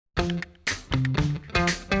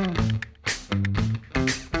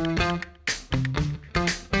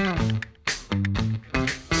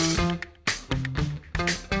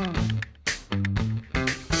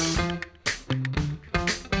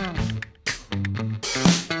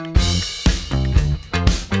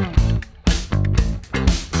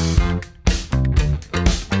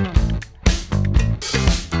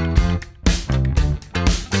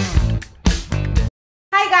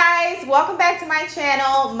Welcome back to my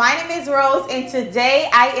channel. My name is Rose, and today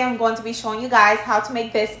I am going to be showing you guys how to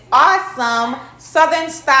make this awesome southern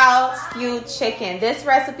style stewed chicken. This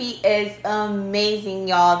recipe is amazing,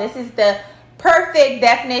 y'all. This is the perfect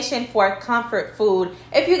definition for comfort food.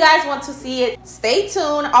 If you guys want to see it, stay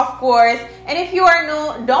tuned, of course. And if you are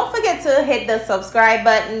new, don't forget to hit the subscribe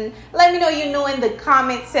button. Let me know you're new in the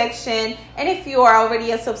comment section. And if you are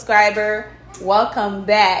already a subscriber, welcome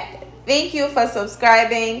back. Thank you for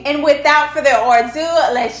subscribing. And without further ado,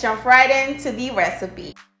 let's jump right into the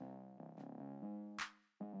recipe.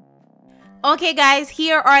 Okay guys,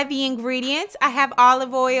 here are the ingredients. I have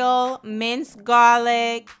olive oil, minced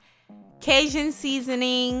garlic, Cajun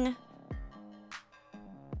seasoning,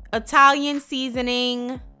 Italian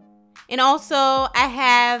seasoning, and also I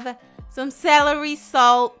have some celery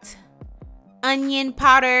salt, onion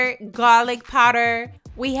powder, garlic powder.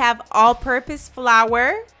 We have all-purpose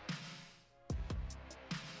flour,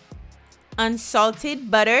 unsalted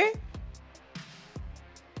butter,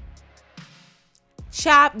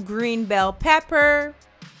 chopped green bell pepper,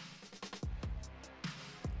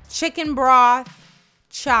 chicken broth,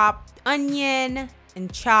 chopped onion,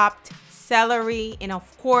 and chopped celery, and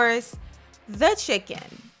of course, the chicken.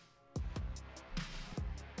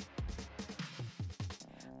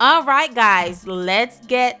 All right, guys, let's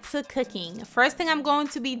get to cooking. First thing I'm going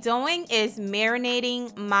to be doing is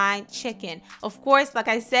marinating my chicken. Of course, like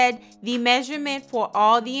I said, the measurement for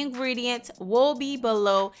all the ingredients will be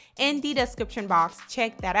below in the description box.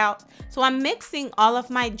 Check that out. So I'm mixing all of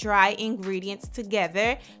my dry ingredients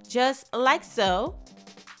together, just like so.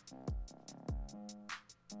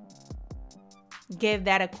 Give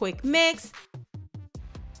that a quick mix.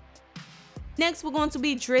 Next, we're going to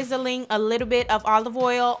be drizzling a little bit of olive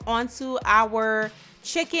oil onto our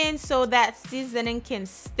chicken so that seasoning can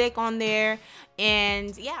stick on there.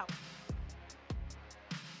 And yeah.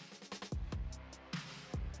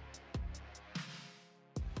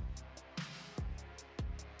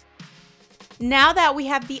 Now that we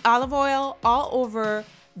have the olive oil all over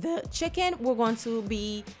the chicken, we're going to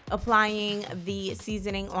be applying the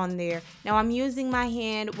seasoning on there. Now I'm using my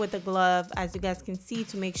hand with a glove, as you guys can see,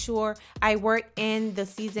 to make sure I work in the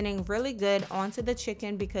seasoning really good onto the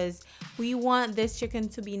chicken, because we want this chicken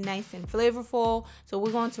to be nice and flavorful. So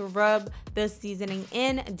we're going to rub the seasoning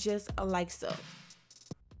in just like so.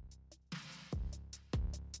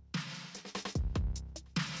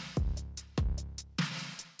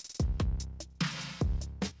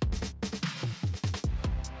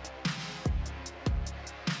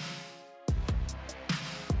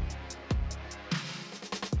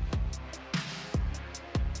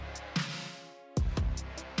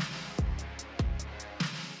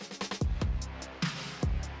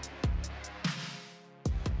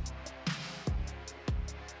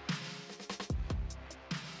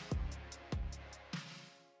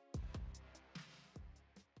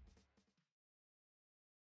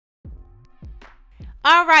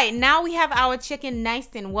 All right, now we have our chicken nice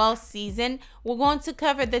and well seasoned. We're going to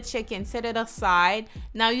cover the chicken, set it aside.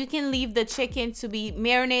 Now you can leave the chicken to be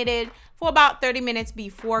marinated for about 30 minutes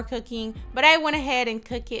before cooking, but I went ahead and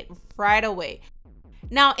cook it right away.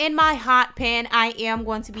 Now in my hot pan, I am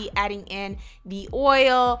going to be adding in the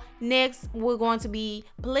oil. Next, we're going to be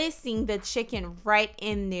placing the chicken right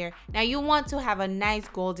in there. Now you want to have a nice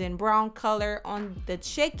golden brown color on the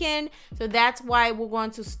chicken. So that's why we're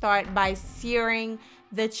going to start by searing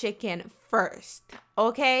the chicken first.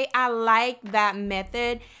 Okay, I like that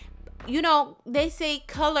method. You know, they say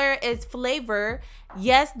color is flavor.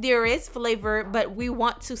 Yes, there is flavor, but we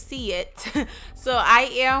want to see it. So I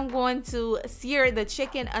am going to sear the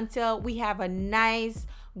chicken until we have a nice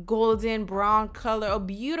golden brown color, a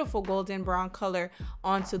beautiful golden brown color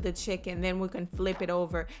onto the chicken. Then we can flip it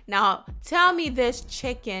over. Now, tell me this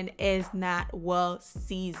chicken is not well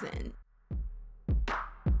seasoned.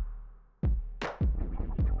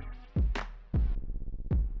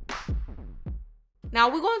 Now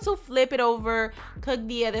we're going to flip it over, cook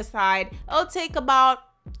the other side. It'll take about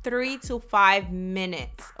 3 to 5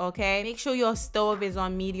 minutes, okay? Make sure your stove is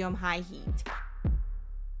on medium-high heat.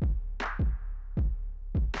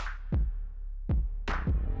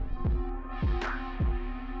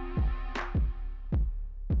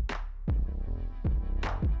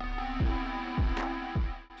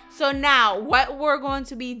 So now what we're going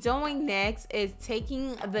to be doing next is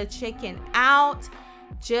taking the chicken out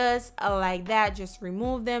just like that. Just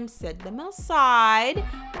remove them, set them aside.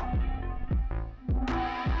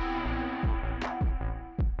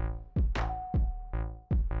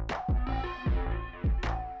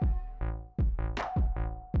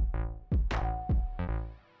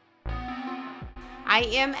 I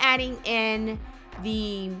am adding in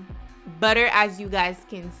the butter. As you guys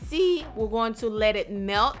can see, we're going to let it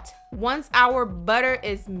melt. Once our butter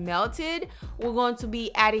is melted, we're going to be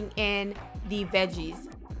adding in the veggies.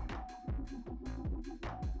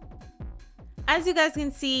 As you guys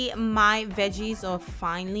can see, my veggies are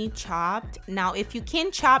finely chopped. Now, if you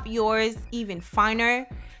can chop yours even finer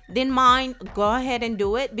than mine, go ahead and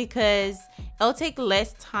do it, because it'll take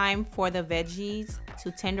less time for the veggies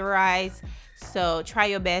to tenderize. So try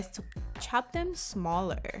your best to chop them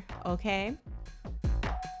smaller, okay?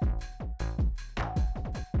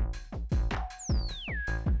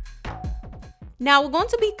 Now we're going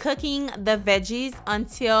to be cooking the veggies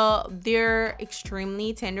until they're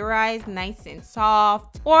extremely tenderized, nice and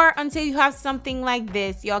soft, or until you have something like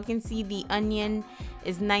this. Y'all can see the onion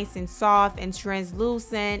is nice and soft and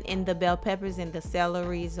translucent, and the bell peppers and the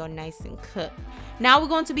celeries are nice and cooked. Now we're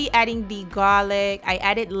going to be adding the garlic. I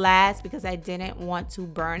added last because I didn't want to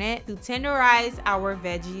burn it. To tenderize our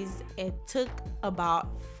veggies, it took about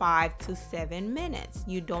 5 to 7 minutes.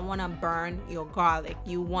 You don't want to burn your garlic.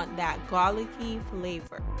 You want that garlicky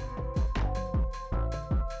flavor.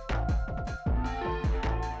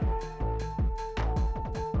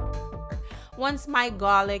 Once my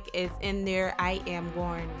garlic is in there, I am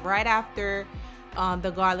going right after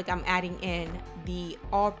the garlic, I'm adding in the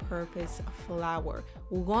all-purpose flour.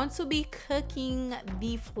 We're going to be cooking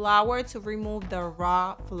the flour to remove the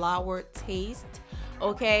raw flour taste.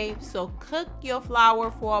 Okay, so cook your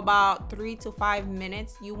flour for about 3 to 5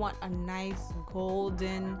 minutes. You want a nice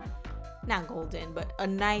golden, not golden, but a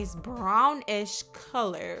nice brownish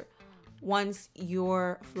color once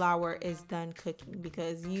your flour is done cooking,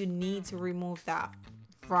 because you need to remove that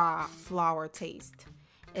raw flour taste.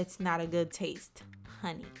 It's not a good taste,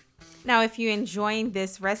 honey. Now, if you're enjoying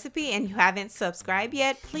this recipe and you haven't subscribed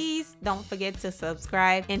yet, please don't forget to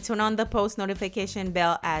subscribe and turn on the post notification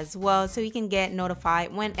bell as well, so you can get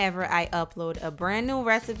notified whenever I upload a brand new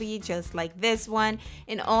recipe just like this one.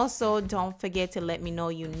 And also don't forget to let me know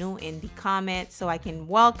you're new in the comments so I can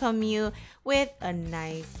welcome you with a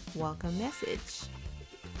nice welcome message.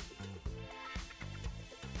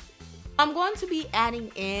 I'm going to be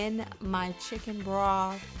adding in my chicken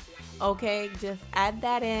broth. Okay, just add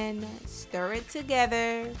that in, stir it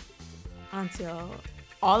together until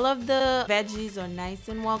all of the veggies are nice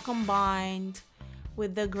and well combined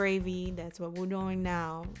with the gravy. That's what we're doing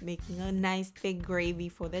now, making a nice thick gravy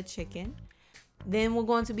for the chicken. Then we're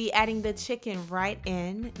going to be adding the chicken right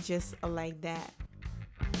in, just like that.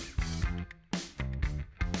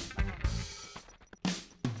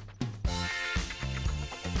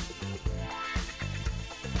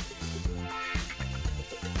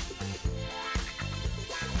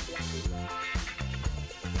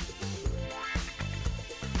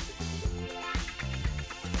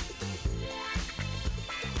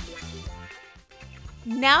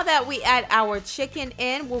 Now that we add our chicken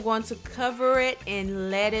in, we're going to cover it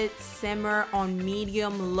and let it simmer on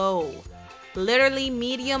medium low. Literally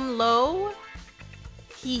medium low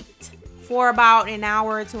heat for about an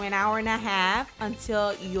hour to an hour and a half,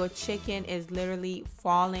 until your chicken is literally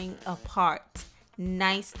falling apart,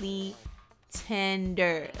 nicely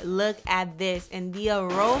tender. Look at this, and the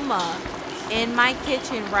aroma in my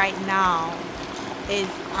kitchen right now is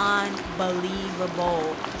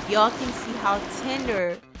unbelievable. Y'all can see how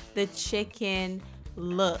tender the chicken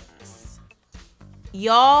looks.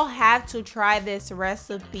 Y'all have to try this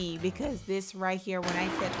recipe, because this right here, when I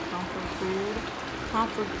said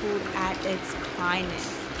comfort food at its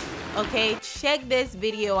finest. Okay, check this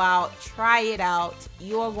video out, try it out.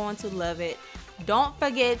 You are going to love it. Don't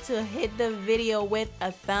forget to hit the video with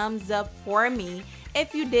a thumbs up for me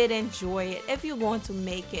if you did enjoy it, if you're going to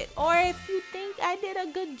make it, or if you think I did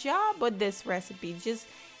a good job with this recipe. Just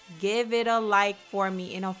give it a like for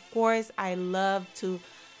me. And of course, I love to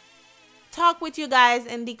talk with you guys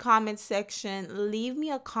in the comment section. Leave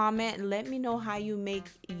me a comment, let me know how you make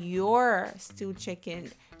your stewed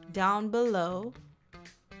chicken down below,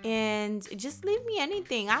 and just leave me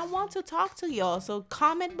anything. I want to talk to y'all, so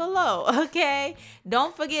comment below. Okay,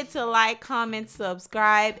 don't forget to like, comment,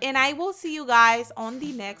 subscribe, and I will see you guys on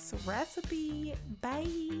the next recipe.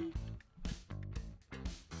 Bye.